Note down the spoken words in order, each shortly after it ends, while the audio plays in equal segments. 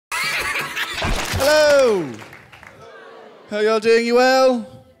Hello. How y'all doing? You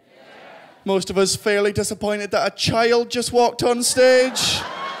well? Most of us fairly disappointed that a child just walked on stage.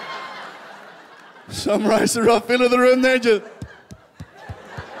 Summarize the rough feel of the room there, just...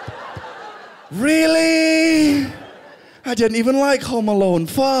 Really? I didn't even like Home Alone.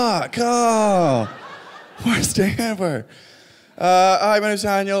 Fuck. Oh. Worst day ever. Hi, my name's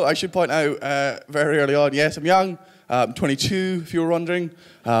Daniel. I should point out very early on, yes, I'm young. I'm 22, if you were wondering,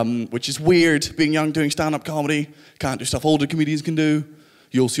 which is weird, being young, doing stand-up comedy. Can't do stuff older comedians can do.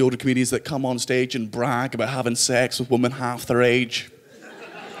 You'll see older comedians that come on stage and brag about having sex with women half their age.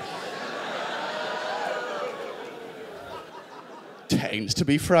 Tends to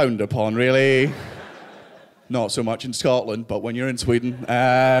be frowned upon, really. Not so much in Scotland, but when you're in Sweden,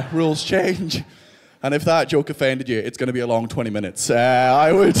 rules change. And if that joke offended you, it's going to be a long 20 minutes.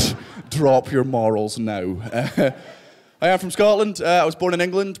 I would drop your morals now. I am from Scotland. I was born in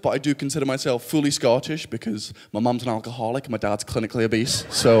England, but I do consider myself fully Scottish because my mum's an alcoholic and my dad's clinically obese.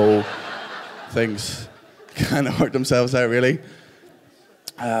 So things kind of work themselves out, really.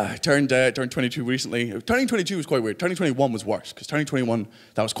 I turned 22 recently. Turning 22 was quite weird. Turning 21 was worse, because turning 21,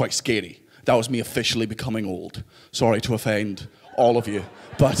 that was quite scary. That was me officially becoming old. Sorry to offend all of you,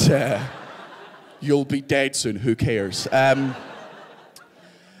 but you'll be dead soon, who cares? And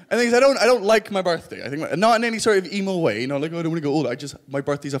things I don't like my birthday. I think not in any sort of emo way, you know, like, oh, I don't want to go old. My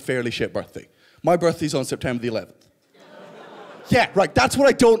birthday's a fairly shit birthday. My birthday's on September the 11th. Yeah, right, that's what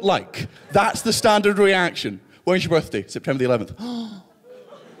I don't like. That's the standard reaction. When's your birthday? September the 11th.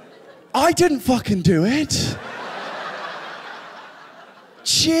 I didn't fucking do it.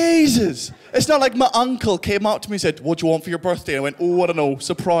 Jesus. It's not like my uncle came up to me and said, what do you want for your birthday? And I went, oh, I don't know,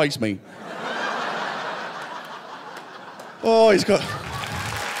 surprise me. Oh, he's got...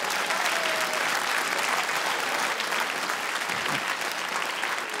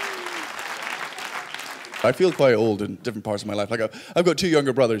 I feel quite old in different parts of my life. Like I've got two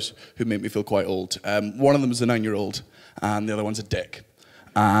younger brothers who make me feel quite old. One of them is a 9-year-old, and the other one's a dick.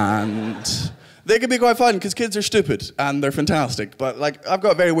 And they can be quite fun because kids are stupid and they're fantastic. But like I've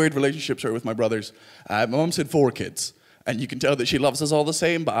got a very weird relationship sort of with my brothers. My mum said 4 kids, and you can tell that she loves us all the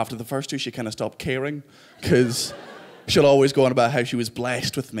same. But after the first 2, she kind of stopped caring because she'll always go on about how she was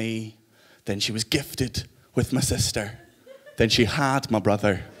blessed with me, then she was gifted with my sister, then she had my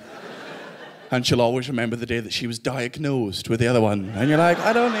brother. And she'll always remember the day that she was diagnosed with the other one. And you're like,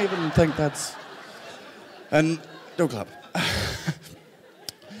 I don't even think that's... And don't clap.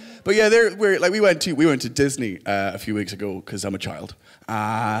 But yeah, we went to Disney a few weeks ago because I'm a child.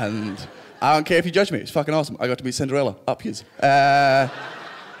 And I don't care if you judge me. It's fucking awesome. I got to meet Cinderella. Up yours. It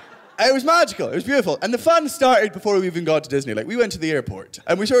was magical. It was beautiful. And the fun started before we even got to Disney. Like, we went to the airport.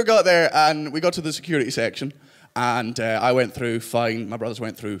 And we sort of got there and we got to the security section. And I went through fine, my brothers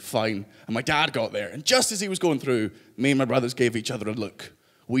went through fine, and my dad got there. And just as he was going through, me and my brothers gave each other a look.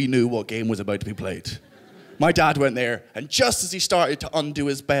 We knew what game was about to be played. My dad went there, and just as he started to undo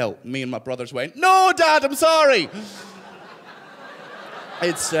his belt, me and my brothers went, "No, Dad, I'm sorry."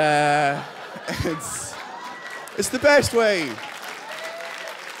 It's the best way.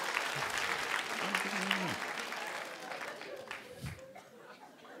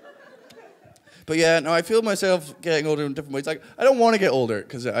 But yeah, no, I feel myself getting older in different ways. Like, I don't want to get older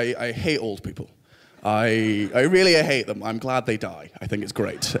because I hate old people. I really hate them. I'm glad they die. I think it's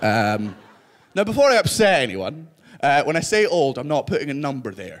great. Now, before I upset anyone, when I say old, I'm not putting a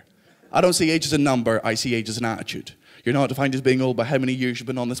number there. I don't see age as a number. I see age as an attitude. You're not defined as being old by how many years you've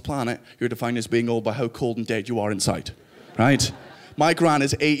been on this planet. You're defined as being old by how cold and dead you are inside, right? My gran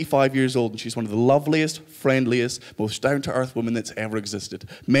is 85 years old, and she's one of the loveliest, friendliest, most down-to-earth women that's ever existed.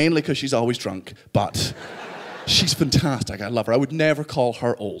 Mainly because she's always drunk, but she's fantastic. I love her. I would never call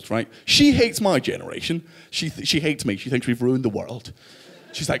her old, right? She hates my generation. She hates me. She thinks we've ruined the world.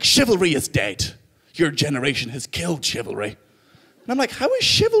 She's like, chivalry is dead. Your generation has killed chivalry. And I'm like, how is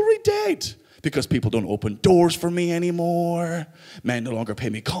chivalry dead? Because people don't open doors for me anymore. Men no longer pay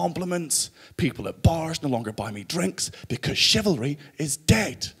me compliments. People at bars no longer buy me drinks because chivalry is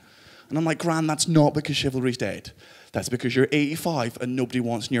dead. And I'm like, Gran, that's not because chivalry's dead. That's because you're 85 and nobody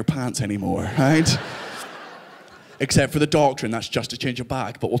wants in your pants anymore, right? Except for the doctrine, that's just a change of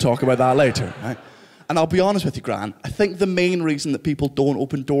bag, but we'll talk about that later, right? And I'll be honest with you, Gran, I think the main reason that people don't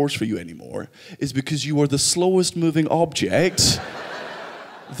open doors for you anymore is because you are the slowest moving object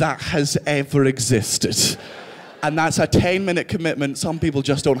that has ever existed. And that's a 10-minute commitment some people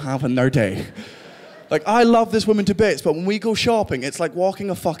just don't have in their day. Like, I love this woman to bits, but when we go shopping, it's like walking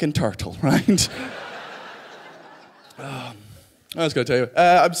a fucking turtle, right? I was gonna tell you.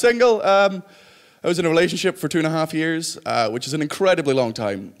 I'm single. I was in a relationship for 2.5 years, which is an incredibly long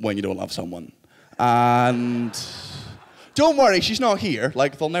time when you don't love someone. And don't worry, she's not here.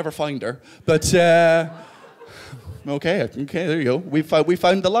 Like, they'll never find her. But, okay, there you go. We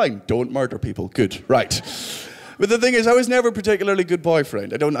found the line. Don't murder people. Good, right. But the thing is, I was never a particularly good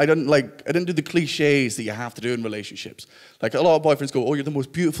boyfriend. I didn't do the cliches that you have to do in relationships. Like, a lot of boyfriends go, oh, you're the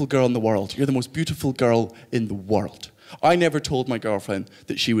most beautiful girl in the world. You're the most beautiful girl in the world. I never told my girlfriend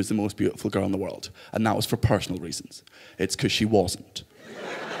that she was the most beautiful girl in the world. And that was for personal reasons. It's because she wasn't.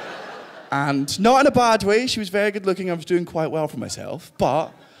 And not in a bad way. She was very good looking. I was doing quite well for myself.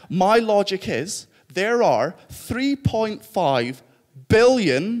 But my logic is, there are 3.5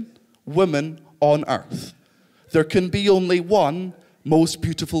 billion women on Earth. There can be only one most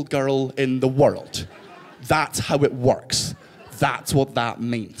beautiful girl in the world. That's how it works. That's what that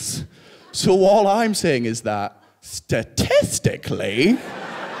means. So all I'm saying is that, statistically,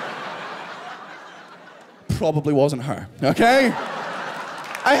 probably wasn't her, okay?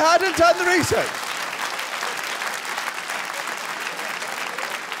 I hadn't done the research.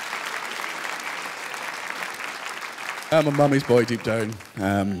 I'm a mummy's boy deep down.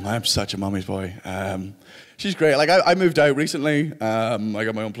 I'm such a mummy's boy. She's great. Like, I moved out recently. I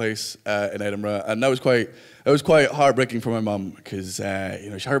got my own place in Edinburgh, and that was quite heartbreaking for my mum because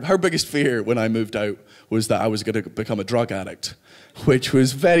her biggest fear when I moved out was that I was going to become a drug addict, which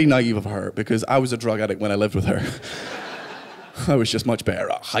was very naive of her because I was a drug addict when I lived with her. I was just much better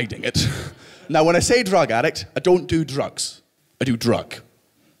at hiding it. Now, when I say drug addict, I don't do drugs. I do drug.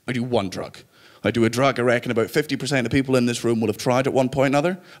 I do one drug. I do a drug I reckon about 50% of people in this room will have tried at one point or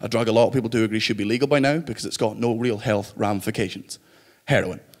another. A drug a lot of people do agree should be legal by now because it's got no real health ramifications.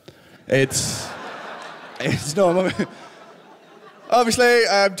 Heroin. It's not... Obviously,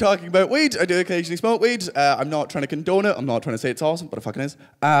 I'm talking about weed. I do occasionally smoke weed. I'm not trying to condone it. I'm not trying to say it's awesome, but it fucking is.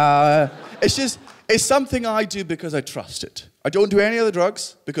 It's something I do because I trust it. I don't do any other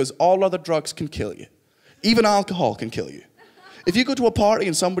drugs because all other drugs can kill you. Even alcohol can kill you. If you go to a party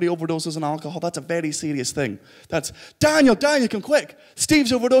and somebody overdoses on alcohol, that's a very serious thing. That's, Daniel, come quick.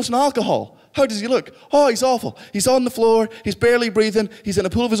 Steve's overdosing on alcohol. How does he look? Oh, he's awful. He's on the floor, he's barely breathing, he's in a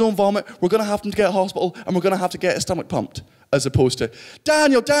pool of his own vomit, we're gonna have him to get to hospital, and we're gonna have to get his stomach pumped. As opposed to,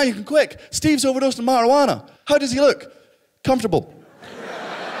 Daniel, come quick. Steve's overdosed on marijuana. How does he look? Comfortable.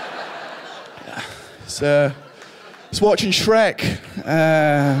 It's watching Shrek.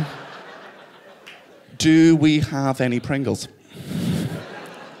 Do we have any Pringles?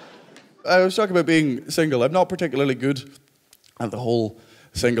 I was talking about being single. I'm not particularly good at the whole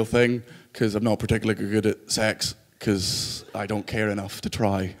single thing because I'm not particularly good at sex because I don't care enough to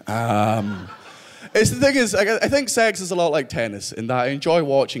try. The thing is, I think sex is a lot like tennis in that I enjoy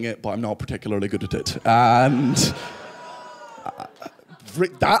watching it, but I'm not particularly good at it. And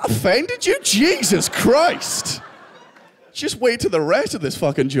that offended you? Jesus Christ! Just wait till the rest of this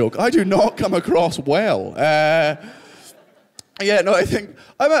fucking joke. I do not come across well. Yeah, no, I think...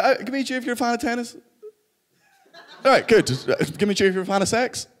 give me a cheer if you're a fan of tennis. All right, good. Give me a cheer if you're a fan of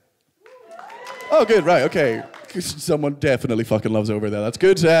sex. Oh, good, right, okay. Someone definitely fucking loves over there. That's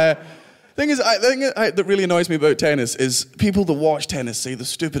good. The thing that really annoys me about tennis is people that watch tennis say the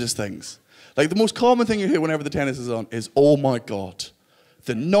stupidest things. Like, the most common thing you hear whenever the tennis is on is, oh my God,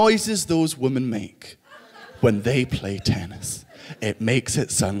 the noises those women make when they play tennis. It makes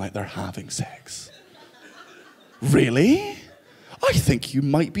it sound like they're having sex. Really? I think you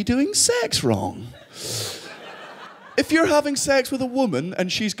might be doing sex wrong. If you're having sex with a woman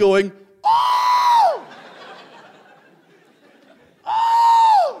and she's going, oh!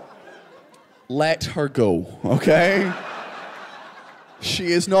 Oh! Let her go, okay? She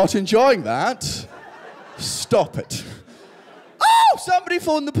is not enjoying that. Stop it. Oh, somebody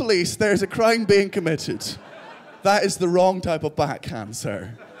phone the police. There's a crime being committed. That is the wrong type of backhand,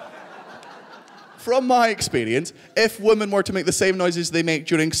 sir. From my experience, if women were to make the same noises they make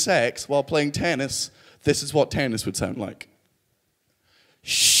during sex while playing tennis, this is what tennis would sound like.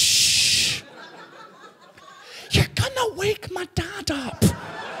 Shh. You're gonna wake my dad up.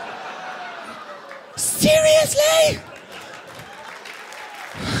 Seriously?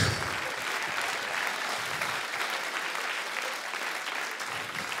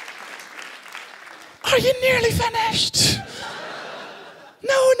 Are you nearly finished?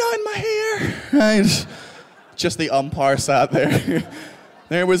 No, not in my hair. Right. Just the umpire sat there.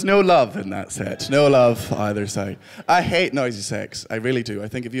 There was no love in that set. No love either side. I hate noisy sex. I really do. I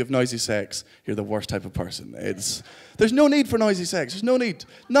think if you have noisy sex, you're the worst type of person. There's no need for noisy sex. There's no need.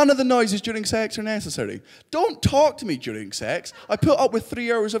 None of the noises during sex are necessary. Don't talk to me during sex. I put up with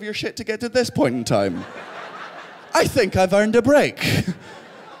 3 hours of your shit to get to this point in time. I think I've earned a break.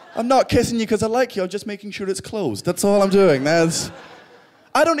 I'm not kissing you because I like you. I'm just making sure it's closed. That's all I'm doing.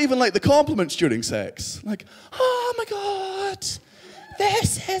 I don't even like the compliments during sex. Like, oh my God,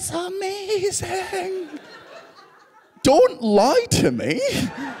 this is amazing. Don't lie to me.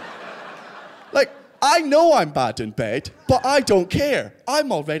 Like, I know I'm bad in bed, but I don't care.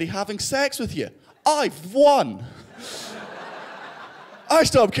 I'm already having sex with you. I've won. I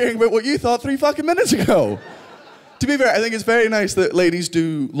stopped caring about what you thought 3 fucking minutes ago. To be fair, I think it's very nice that ladies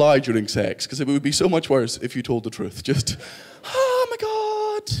do lie during sex, because it would be so much worse if you told the truth. Just, oh my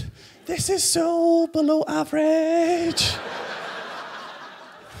God, this is so below average.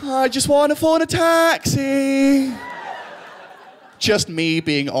 I just want to phone a taxi. Just me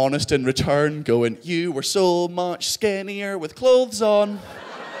being honest in return, going, you were so much skinnier with clothes on.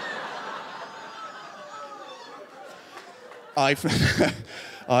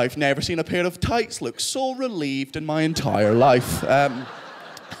 I've never seen a pair of tights look so relieved in my entire life.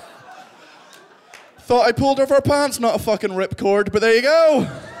 Thought I pulled off her pants, not a fucking ripcord, but there you go.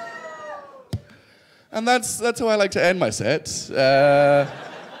 And that's how I like to end my set.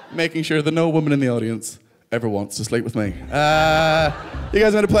 Making sure that no woman in the audience ever wants to sleep with me. You guys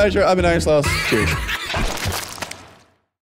have had a pleasure. I've been Sloss. Cheers.